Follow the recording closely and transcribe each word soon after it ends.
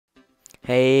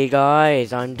Hey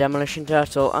guys, I'm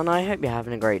DemolitionTurtle and I hope you're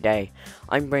having a great day.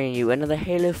 I'm bringing you another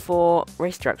Halo 4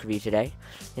 Racetrack review today.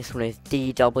 This one is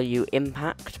DW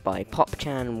Impact by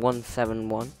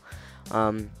PopChan171.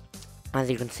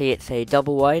 As you can see, it's a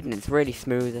double wide and it's really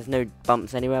smooth. There's no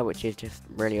bumps anywhere, which is just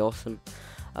really awesome.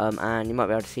 And you might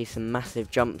be able to see some massive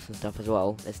jumps and stuff as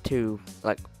well. There's two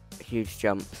huge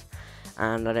jumps,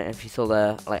 and I don't know if you saw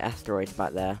the asteroids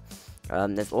back there.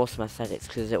 There's awesome aesthetics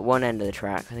because at one end of the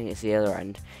track, I think it's the other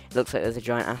end, it looks like there's a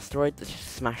giant asteroid that's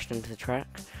just smashed into the track.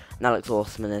 And that looks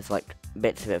awesome, and there's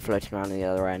bits of it floating around on the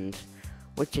other end,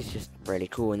 which is just really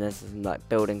cool. And there's some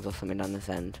buildings or something down this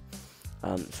end,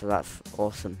 so that's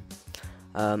awesome.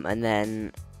 And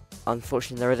then,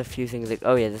 unfortunately, there is a few things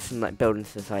oh yeah, there's some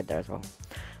buildings to the side there as well.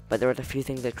 But there are a few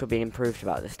things that could be improved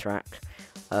about this track.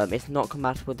 It's not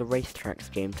compatible with the Racetrack's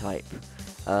game type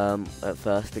at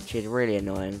first, which is really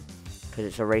annoying, because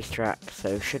it's a racetrack, so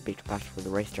it should be compatible with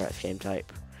the Racetrack's game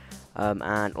type.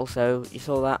 And also, you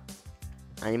saw that,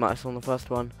 and you might have seen the first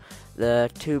one, the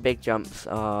two big jumps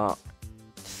are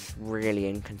really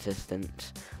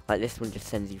inconsistent. This one just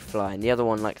sends you flying, the other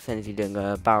one sends you doing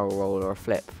a barrel roll or a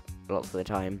flip lots of the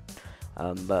time,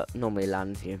 but normally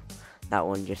lands you. That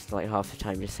one just half the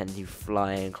time just sends you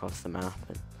flying across the map,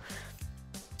 and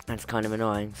that's kind of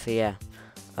annoying. So yeah.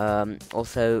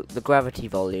 Also, the gravity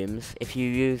volumes, if you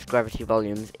use gravity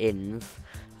volumes inv,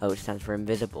 which stands for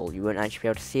invisible, you won't actually be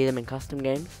able to see them in custom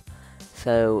games.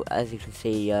 So, as you can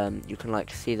see, you can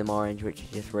see them orange, which is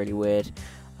just really weird.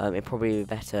 It'd probably be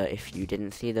better if you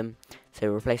didn't see them,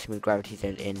 so replace them with gravity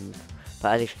zone inv.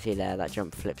 But as you can see there, that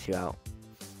jump flips you out.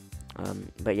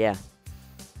 But yeah.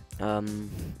 So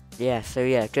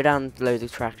yeah, go download the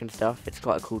track and stuff. It's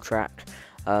quite a cool track.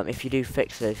 If you do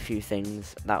fix those few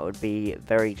things, that would be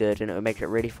very good, and it would make it a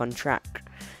really fun track.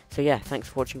 So yeah, thanks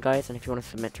for watching guys, and if you want to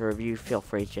submit a review, feel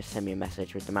free to just send me a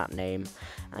message with the map name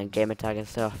and gamer tag and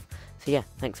stuff. So yeah,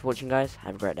 thanks for watching guys,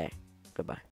 have a great day, goodbye.